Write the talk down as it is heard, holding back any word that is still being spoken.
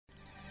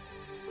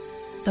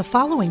The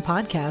following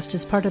podcast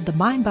is part of the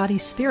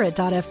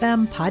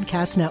MindBodySpirit.fm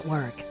podcast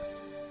network.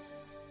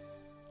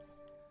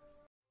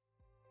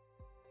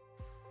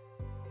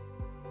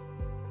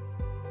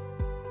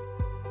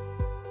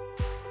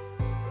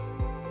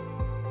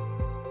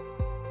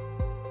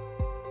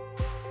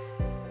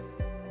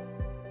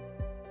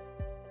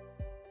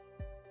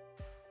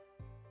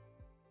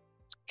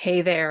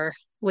 Hey there.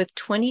 With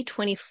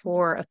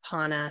 2024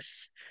 upon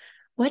us,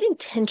 what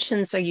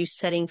intentions are you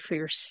setting for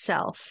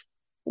yourself?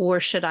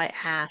 Or should I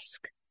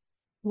ask,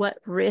 what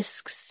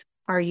risks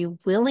are you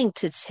willing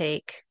to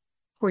take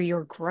for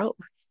your growth?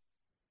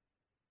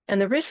 And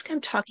the risk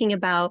I'm talking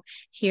about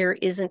here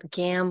isn't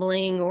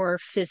gambling or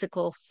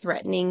physical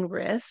threatening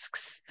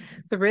risks.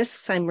 The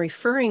risks I'm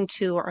referring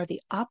to are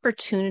the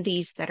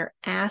opportunities that are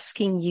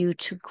asking you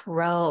to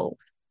grow,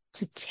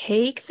 to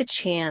take the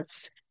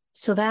chance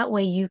so that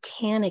way you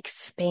can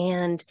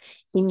expand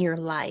in your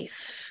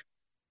life.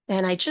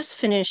 And I just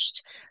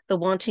finished the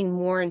Wanting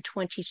More in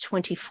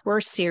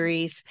 2024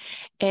 series.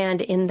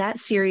 And in that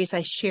series,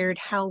 I shared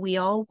how we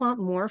all want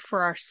more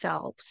for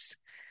ourselves,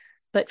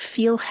 but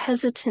feel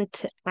hesitant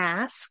to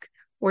ask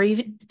or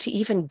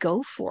even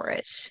go for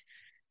it.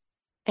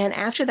 And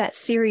after that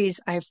series,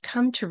 I've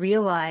come to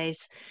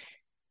realize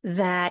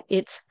that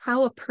it's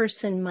how a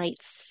person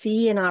might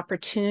see an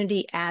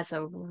opportunity as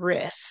a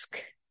risk,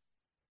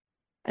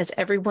 as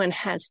everyone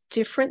has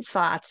different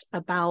thoughts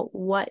about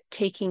what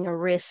taking a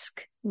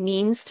risk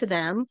means to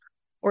them,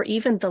 or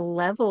even the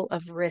level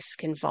of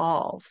risk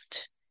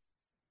involved.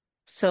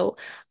 So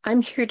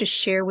I'm here to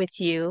share with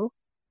you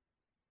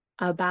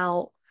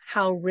about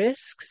how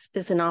risks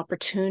is an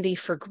opportunity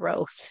for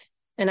growth.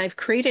 And I've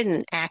created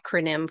an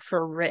acronym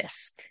for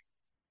risk.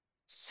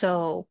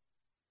 So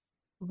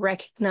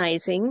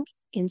recognizing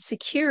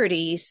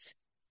insecurities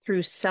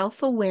through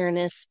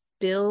self-awareness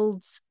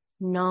builds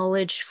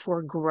knowledge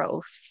for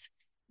growth.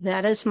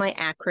 That is my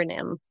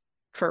acronym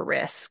for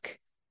risk.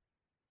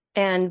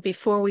 And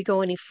before we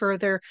go any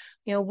further,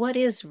 what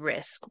is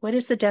risk? What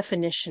is the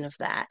definition of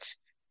that?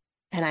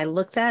 And I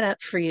looked that up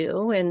for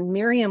you, and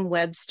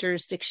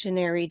Merriam-Webster's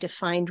dictionary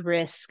defined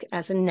risk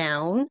as a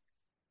noun.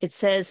 It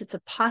says it's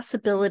a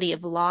possibility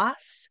of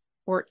loss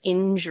or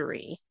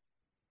injury.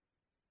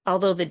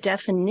 Although the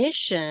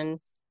definition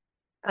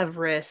of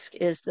risk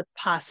is the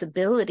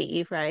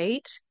possibility,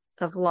 right,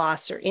 of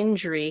loss or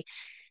injury,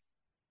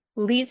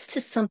 leads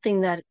to something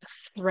that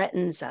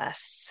threatens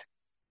us.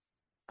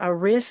 A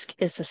risk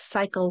is a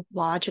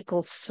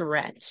psychological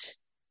threat.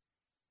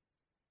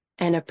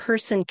 And a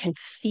person can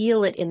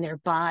feel it in their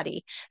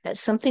body that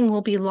something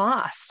will be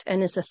lost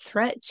and is a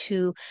threat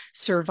to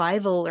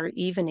survival or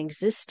even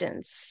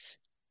existence.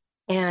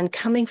 And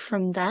coming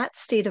from that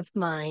state of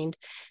mind,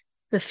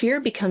 the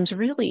fear becomes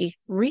really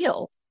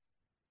real,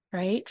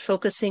 right?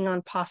 Focusing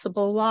on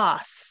possible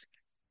loss,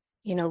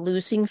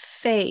 losing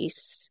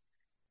face,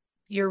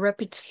 your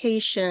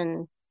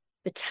reputation,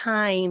 the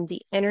time,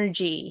 the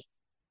energy,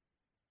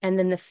 and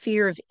then the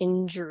fear of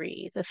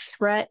injury, the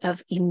threat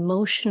of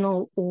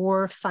emotional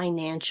or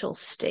financial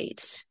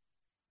state.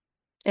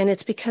 And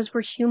it's because we're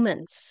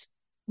humans.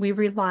 We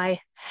rely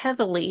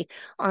heavily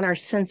on our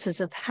senses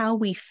of how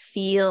we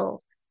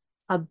feel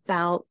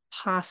about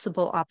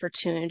possible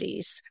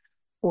opportunities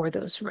or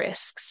those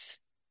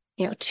risks.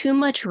 Too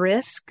much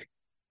risk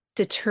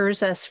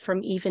deters us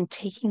from even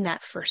taking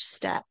that first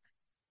step.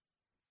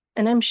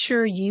 And I'm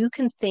sure you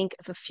can think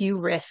of a few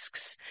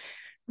risks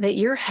that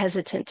you're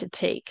hesitant to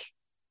take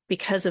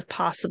because of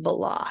possible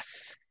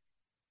loss,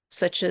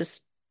 such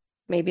as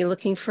maybe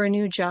looking for a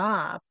new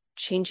job,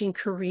 changing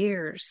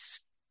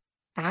careers,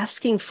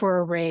 asking for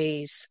a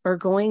raise, or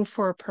going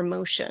for a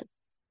promotion.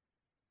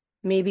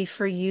 Maybe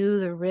for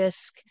you, the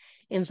risk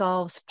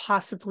involves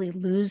possibly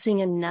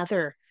losing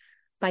another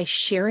by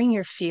sharing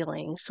your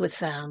feelings with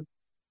them,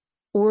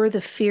 or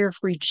the fear of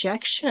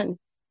rejection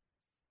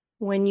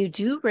when you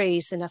do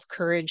raise enough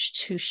courage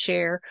to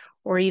share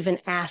or even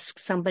ask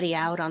somebody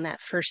out on that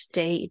first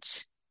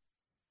date.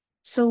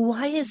 So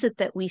why is it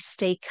that we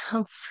stay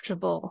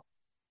comfortable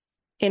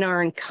in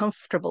our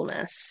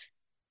uncomfortableness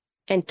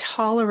and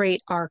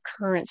tolerate our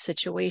current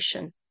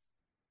situation,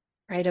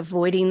 right?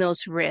 Avoiding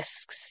those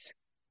risks.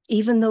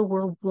 Even though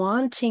we're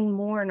wanting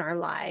more in our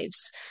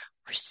lives,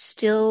 we're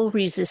still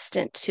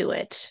resistant to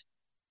it.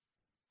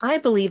 I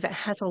believe it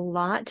has a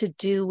lot to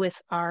do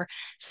with our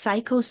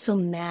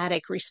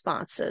psychosomatic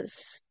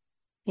responses.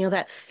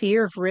 That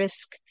fear of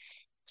risk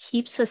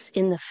keeps us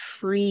in the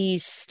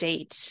freeze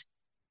state.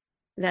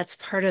 That's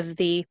part of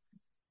the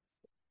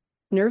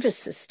nervous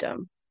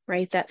system,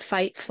 right? That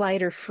fight,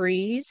 flight, or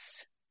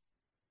freeze.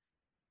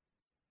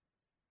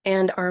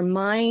 And our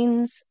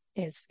minds,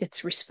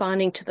 it's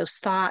responding to those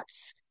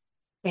thoughts,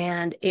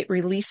 and it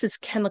releases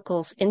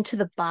chemicals into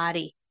the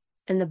body,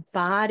 and the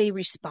body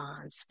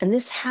responds. And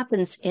this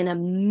happens in a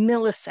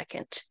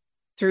millisecond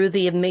through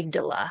the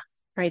amygdala,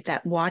 right?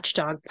 That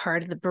watchdog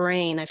part of the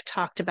brain. I've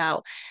talked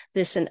about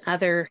this in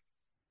other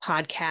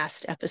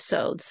podcast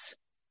episodes.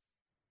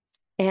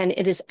 And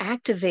it is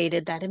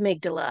activated, that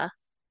amygdala,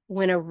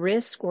 when a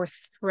risk or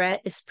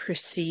threat is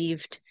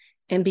perceived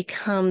and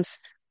becomes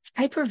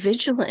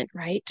hypervigilant,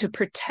 right? To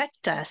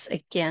protect us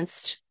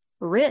against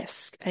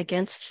risk,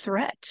 against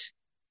threat.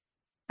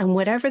 And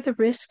whatever the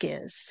risk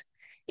is,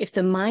 if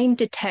the mind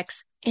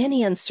detects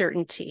any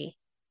uncertainty,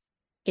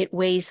 it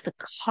weighs the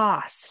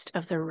cost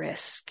of the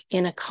risk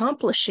in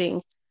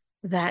accomplishing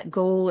that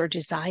goal or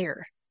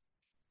desire.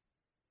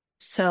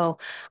 So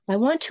I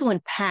want to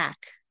unpack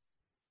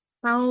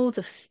how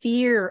the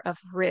fear of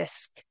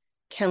risk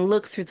can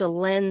look through the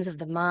lens of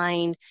the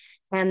mind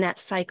and that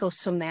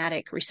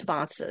psychosomatic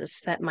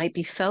responses that might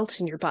be felt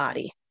in your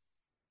body.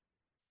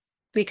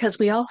 Because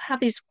we all have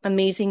these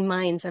amazing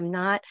minds. I'm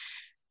not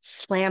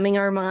slamming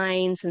our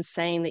minds and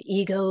saying the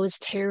ego is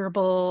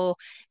terrible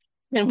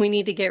and we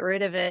need to get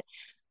rid of it.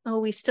 Oh,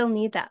 we still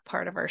need that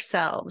part of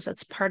ourselves.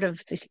 That's part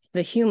of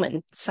the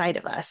human side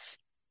of us.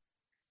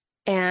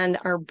 And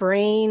our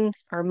brain,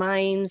 our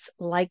minds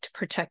like to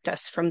protect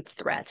us from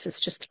threats. It's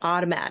just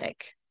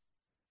automatic.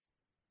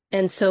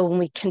 And so when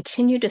we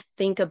continue to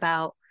think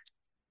about,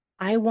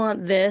 I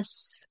want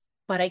this,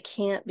 but I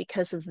can't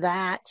because of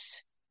that,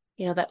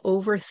 that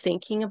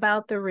overthinking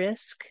about the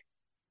risk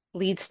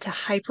leads to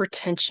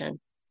hypertension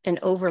and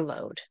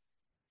overload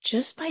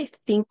just by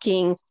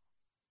thinking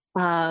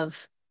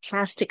of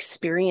past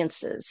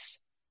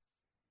experiences,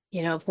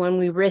 of when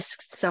we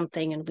risked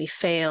something and we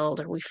failed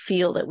or we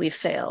feel that we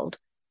failed.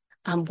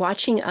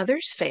 Watching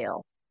others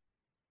fail,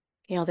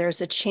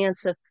 there's a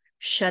chance of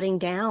shutting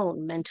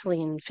down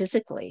mentally and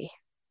physically.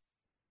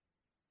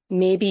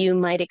 Maybe you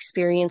might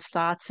experience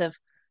thoughts of,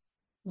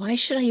 why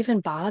should I even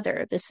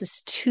bother? This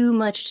is too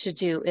much to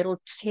do. It'll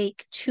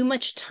take too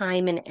much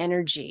time and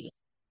energy,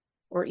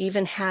 or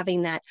even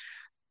having that,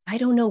 I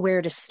don't know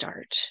where to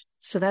start.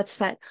 So that's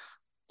that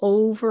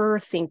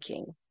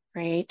overthinking,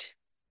 right?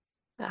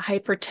 The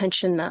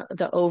hypertension,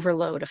 the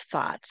overload of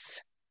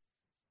thoughts.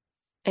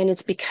 And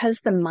it's because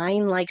the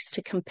mind likes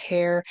to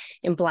compare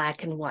in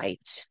black and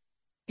white.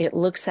 It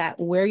looks at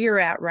where you're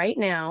at right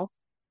now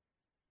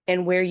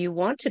and where you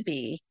want to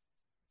be.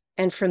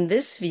 And from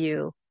this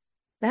view,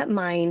 that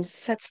mind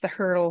sets the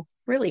hurdle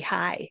really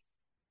high,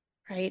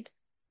 right?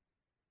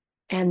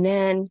 And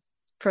then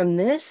from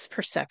this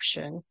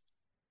perception,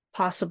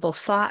 possible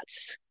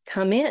thoughts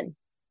come in.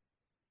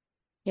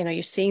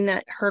 You're seeing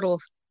that hurdle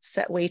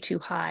set way too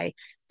high.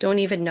 Don't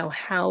even know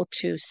how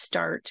to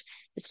start.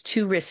 It's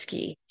too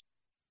risky.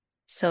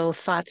 So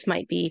thoughts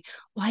might be,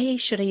 why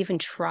should I even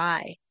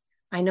try?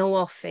 I know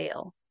I'll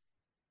fail.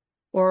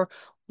 Or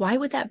why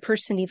would that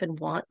person even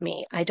want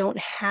me? I don't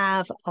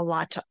have a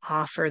lot to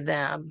offer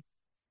them,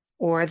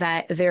 or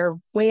that they're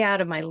way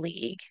out of my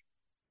league.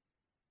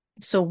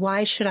 So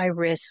why should I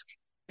risk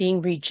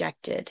being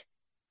rejected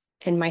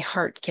and my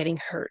heart getting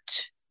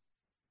hurt?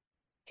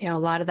 A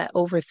lot of that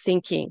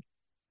overthinking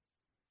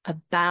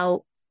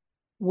about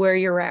where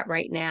you're at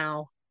right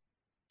now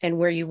and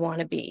where you want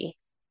to be.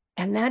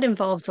 And that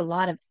involves a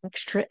lot of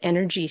extra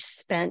energy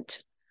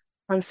spent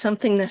on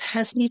something that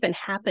hasn't even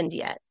happened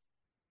yet.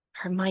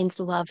 Our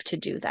minds love to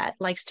do that,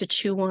 likes to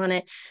chew on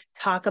it,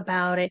 talk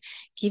about it,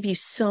 give you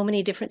so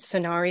many different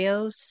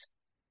scenarios.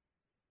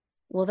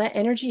 Well, that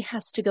energy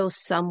has to go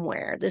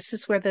somewhere. This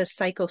is where the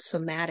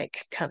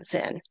psychosomatic comes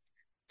in.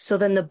 So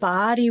then the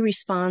body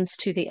responds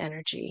to the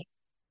energy,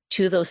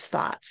 to those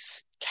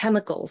thoughts.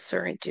 Chemicals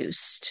are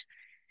induced,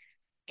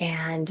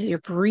 and your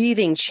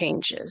breathing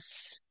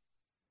changes.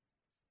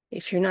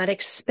 If you're not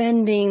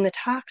expending the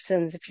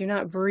toxins, if you're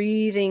not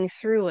breathing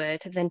through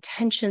it, then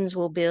tensions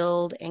will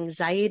build,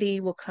 anxiety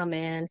will come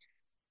in.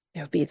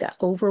 There'll be the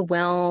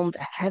overwhelmed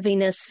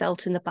heaviness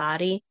felt in the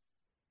body.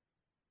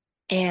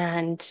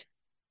 And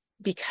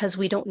because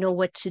we don't know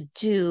what to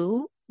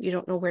do, you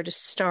don't know where to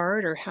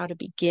start or how to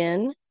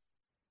begin,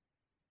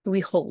 we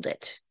hold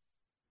it.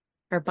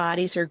 Our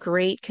bodies are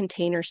great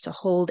containers to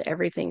hold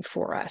everything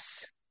for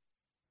us.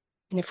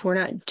 And if we're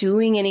not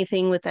doing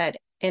anything with that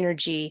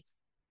energy,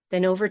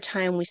 then over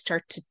time we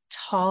start to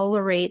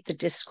tolerate the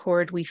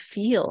discord we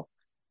feel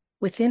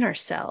within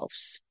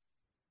ourselves.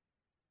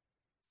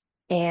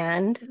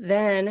 And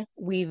then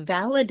we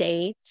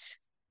validate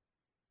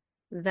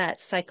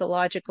that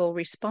psychological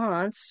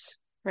response,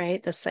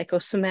 right? The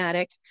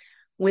psychosomatic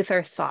with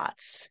our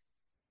thoughts.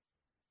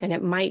 And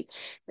it might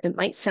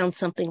sound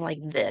something like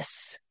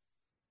this.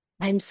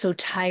 I'm so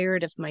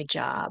tired of my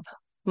job.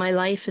 My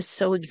life is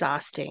so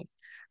exhausting.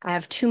 I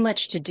have too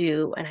much to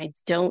do and I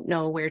don't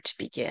know where to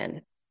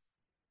begin.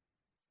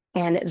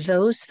 And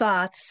those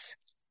thoughts,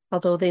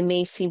 although they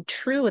may seem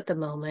true at the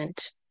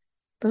moment,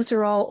 those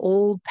are all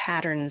old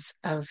patterns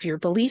of your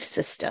belief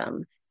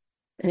system.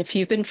 And if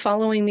you've been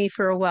following me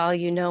for a while,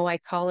 you know I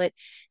call it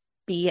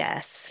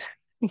BS,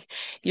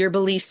 your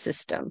belief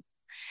system.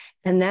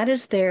 And that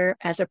is there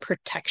as a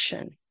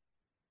protection.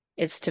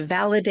 It's to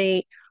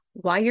validate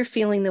why you're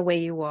feeling the way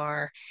you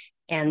are.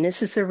 And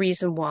this is the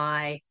reason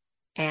why.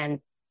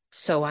 And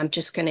so I'm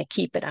just going to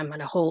keep it. I'm going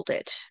to hold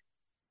it.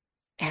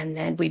 And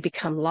then we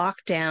become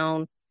locked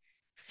down,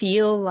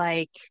 feel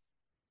like,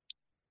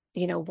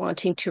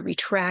 wanting to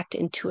retract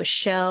into a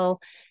shell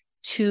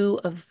to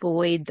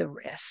avoid the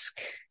risk,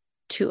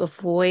 to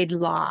avoid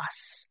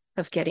loss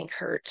of getting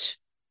hurt.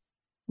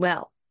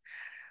 Well,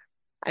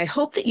 I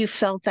hope that you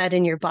felt that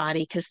in your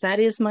body because that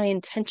is my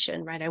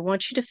intention, right? I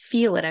want you to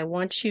feel it. I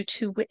want you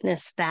to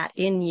witness that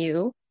in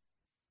you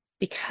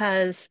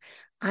because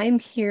I'm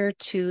here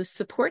to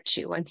support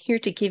you. I'm here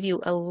to give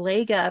you a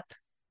leg up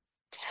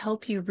to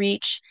help you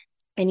reach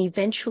and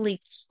eventually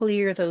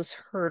clear those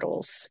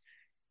hurdles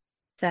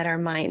that our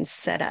minds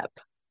set up,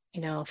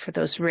 for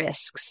those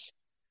risks.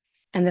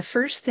 And the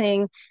first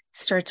thing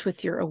starts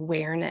with your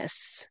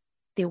awareness,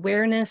 the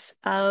awareness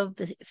of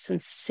the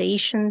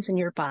sensations in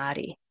your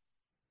body,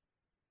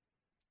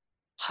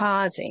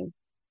 pausing,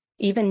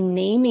 even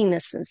naming the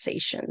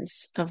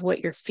sensations of what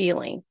you're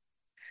feeling,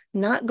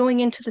 not going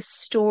into the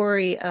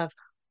story of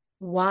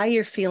why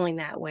you're feeling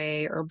that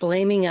way or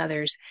blaming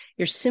others.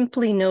 You're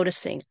simply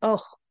noticing,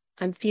 oh,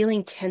 I'm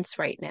feeling tense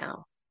right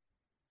now.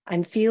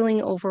 I'm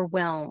feeling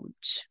overwhelmed.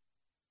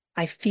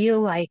 I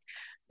feel like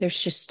there's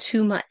just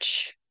too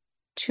much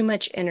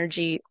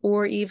energy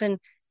or even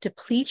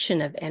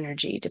depletion of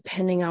energy,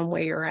 depending on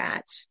where you're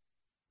at.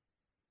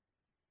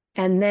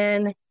 And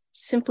then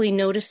simply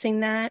noticing,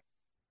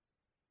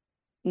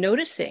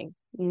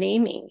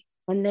 naming,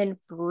 and then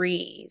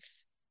breathe.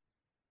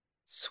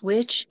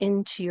 Switch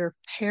into your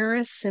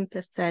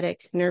parasympathetic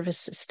nervous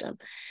system.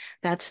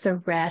 That's the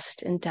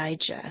rest and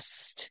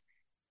digest.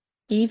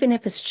 Even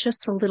if it's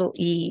just a little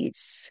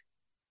ease,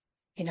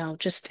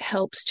 just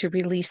helps to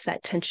release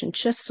that tension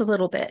just a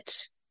little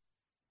bit.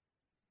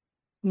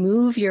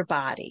 Move your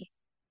body.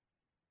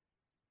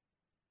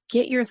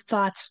 Get your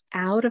thoughts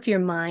out of your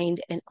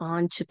mind and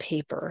onto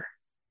paper.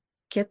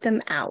 Get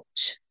them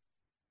out,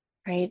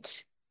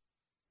 right?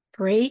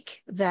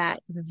 Break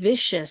that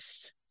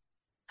vicious,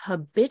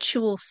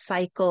 habitual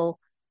cycle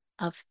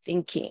of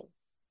thinking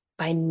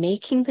by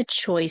making the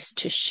choice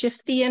to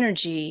shift the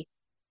energy,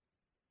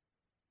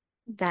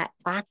 that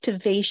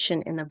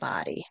activation in the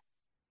body.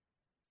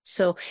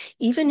 So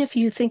even if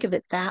you think of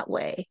it that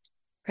way,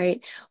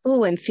 right?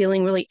 Oh, I'm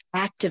feeling really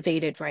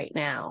activated right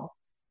now.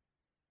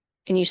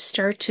 And you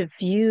start to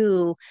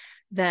view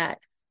that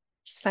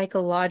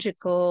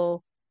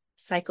psychological,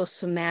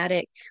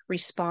 psychosomatic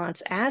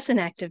response as an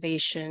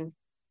activation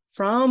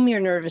from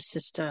your nervous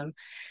system,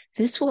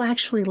 this will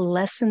actually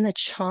lessen the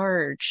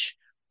charge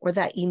or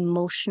that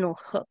emotional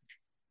hook,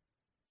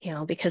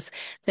 because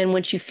then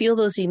once you feel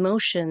those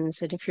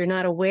emotions, and if you're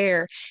not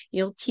aware,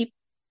 you'll keep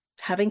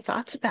having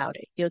thoughts about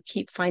it. You'll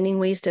keep finding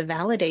ways to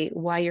validate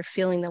why you're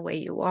feeling the way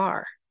you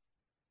are.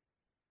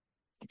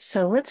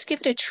 So let's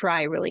give it a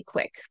try really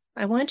quick.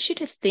 I want you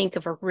to think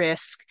of a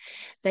risk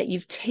that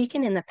you've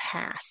taken in the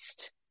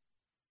past.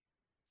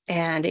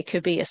 And it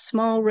could be a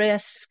small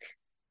risk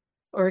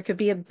or it could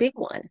be a big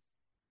one.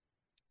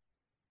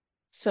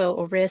 So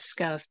a risk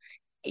of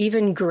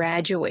even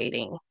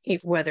graduating,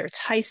 whether it's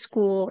high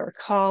school or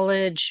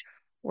college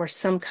or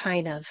some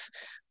kind of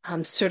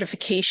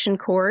certification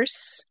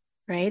course,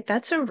 right?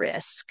 That's a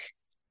risk.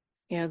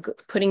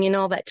 Putting in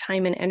all that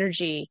time and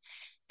energy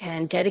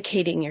and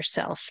dedicating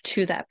yourself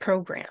to that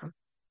program.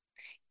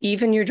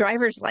 Even your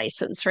driver's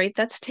license, right?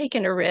 That's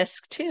taken a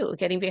risk too,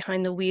 getting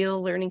behind the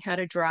wheel, learning how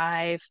to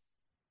drive.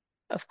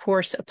 Of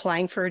course,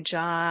 applying for a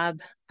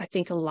job. I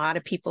think a lot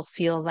of people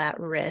feel that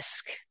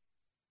risk.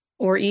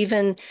 Or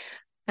even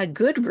a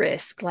good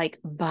risk, like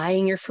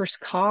buying your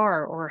first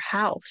car or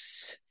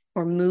house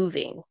or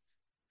moving.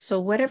 So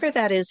whatever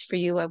that is for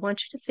you, I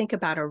want you to think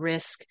about a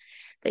risk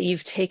that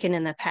you've taken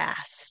in the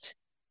past.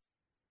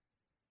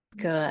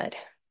 Good.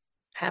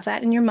 Have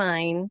that in your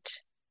mind.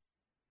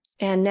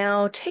 And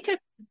now take a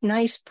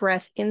nice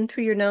breath in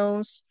through your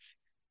nose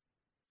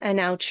and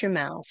out your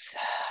mouth.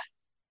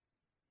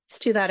 Let's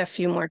do that a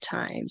few more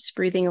times,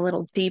 breathing a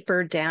little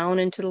deeper down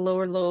into the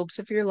lower lobes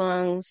of your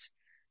lungs,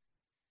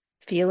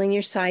 feeling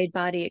your side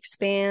body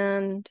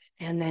expand,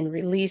 and then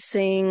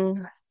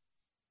releasing,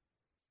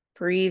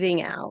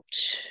 breathing out.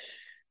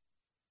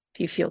 If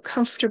you feel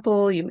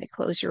comfortable, you may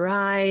close your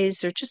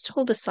eyes or just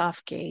hold a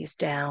soft gaze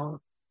down.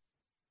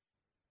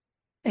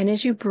 And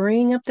as you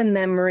bring up the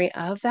memory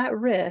of that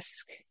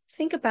risk,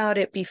 think about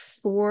it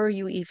before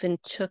you even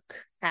took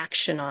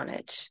action on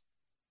it.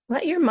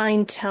 Let your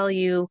mind tell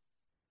you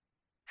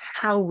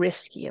how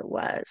risky it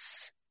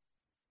was.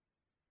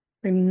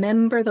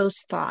 Remember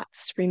those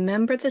thoughts.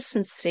 Remember the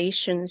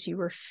sensations you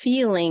were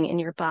feeling in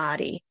your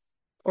body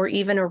or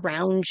even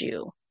around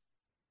you.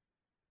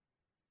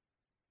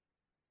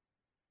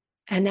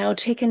 And now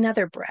take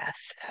another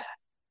breath.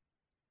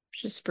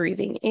 Just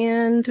breathing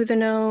in through the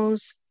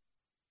nose,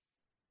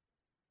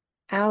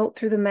 out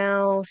through the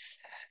mouth,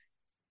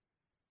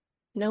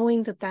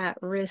 knowing that that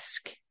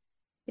risk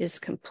is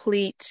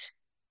complete.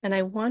 And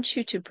I want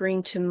you to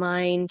bring to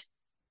mind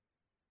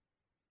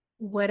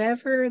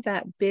whatever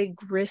that big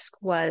risk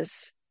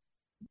was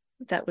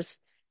that was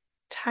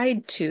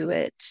tied to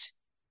it,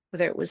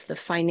 whether it was the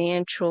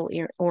financial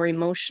or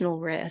emotional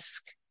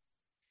risk,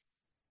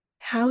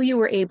 how you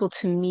were able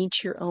to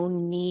meet your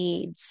own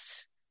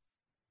needs,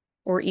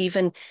 or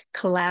even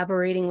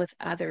collaborating with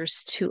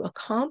others to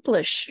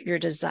accomplish your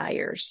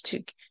desires,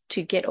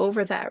 to get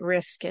over that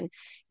risk and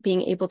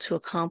being able to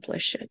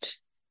accomplish it.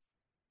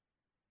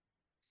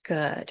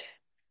 Good.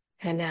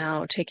 And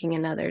now taking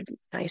another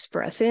nice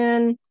breath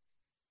in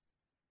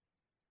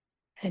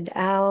and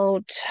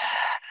out,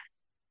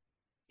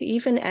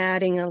 even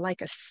adding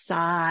like a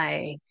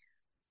sigh.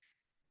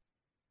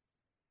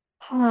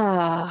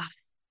 Ah,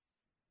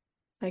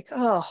 like,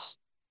 oh,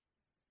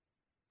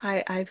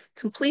 I've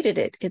completed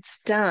it. It's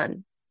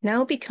done.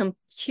 Now become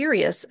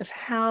curious of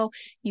how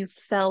you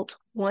felt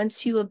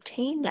once you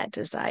obtained that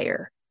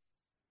desire,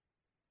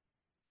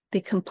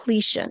 the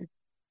completion.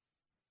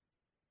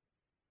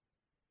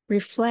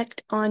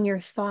 Reflect on your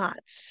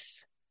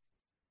thoughts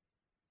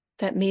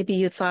that maybe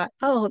you thought,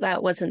 oh,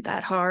 that wasn't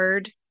that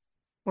hard.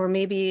 Or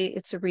maybe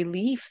it's a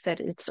relief that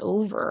it's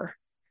over.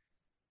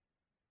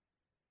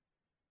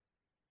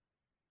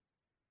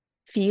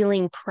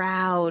 Feeling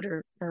proud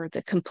or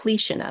the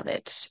completion of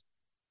it.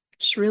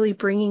 Just really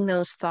bringing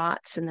those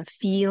thoughts and the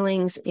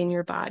feelings in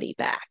your body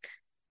back.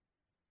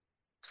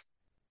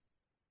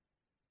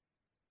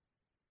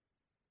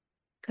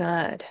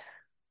 Good.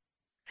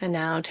 And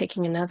now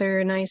taking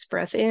another nice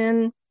breath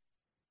in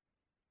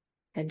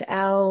and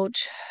out,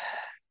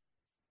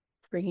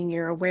 bringing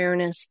your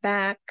awareness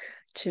back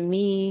to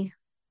me.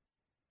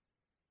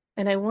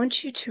 And I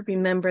want you to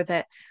remember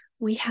that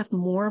we have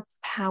more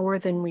power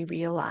than we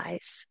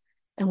realize.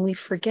 And we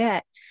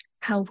forget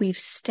how we've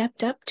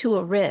stepped up to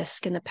a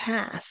risk in the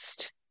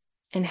past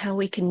and how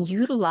we can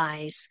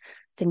utilize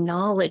the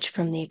knowledge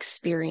from the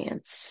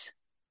experience,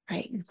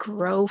 right?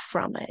 Grow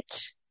from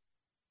it.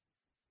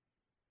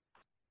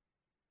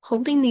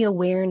 Holding the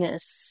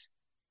awareness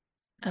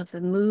of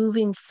the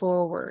moving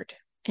forward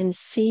and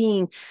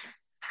seeing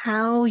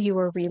how you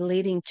are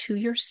relating to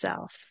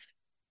yourself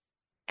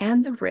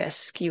and the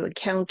risk you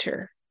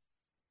encounter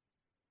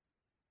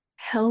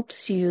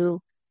helps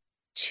you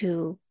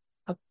to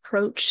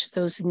approach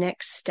those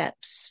next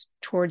steps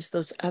towards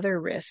those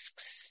other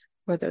risks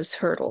or those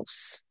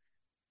hurdles.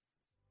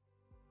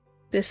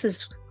 This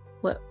is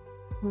what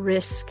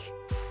risk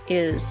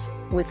is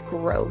with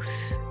growth.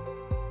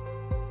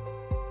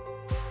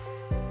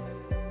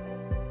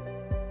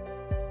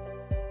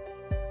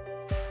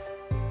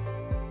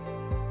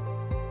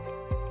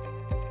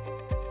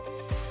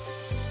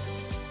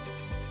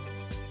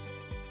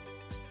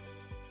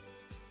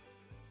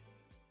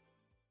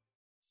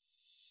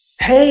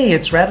 Hey,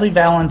 it's Radley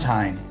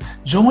Valentine.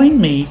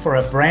 Join me for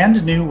a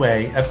brand new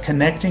way of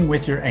connecting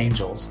with your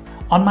angels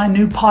on my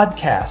new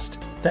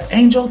podcast, The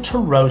Angel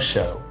Tarot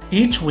Show.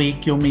 Each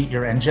week, you'll meet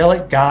your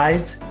angelic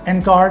guides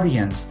and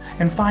guardians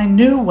and find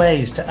new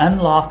ways to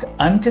unlock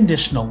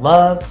unconditional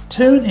love,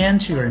 tune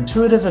into your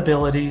intuitive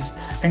abilities,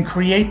 and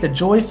create the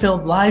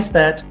joy-filled life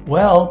that,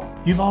 well,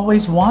 you've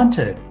always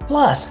wanted.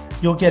 Plus,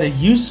 you'll get a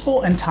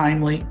useful and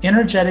timely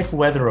energetic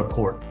weather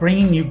report,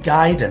 bringing you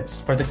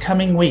guidance for the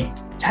coming week.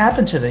 Tap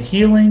into the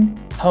healing,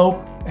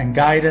 hope, and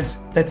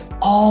guidance that's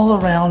all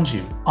around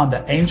you on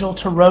the Angel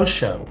Tarot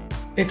Show,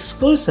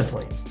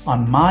 exclusively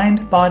on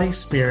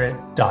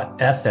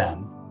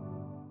mindbodyspirit.fm.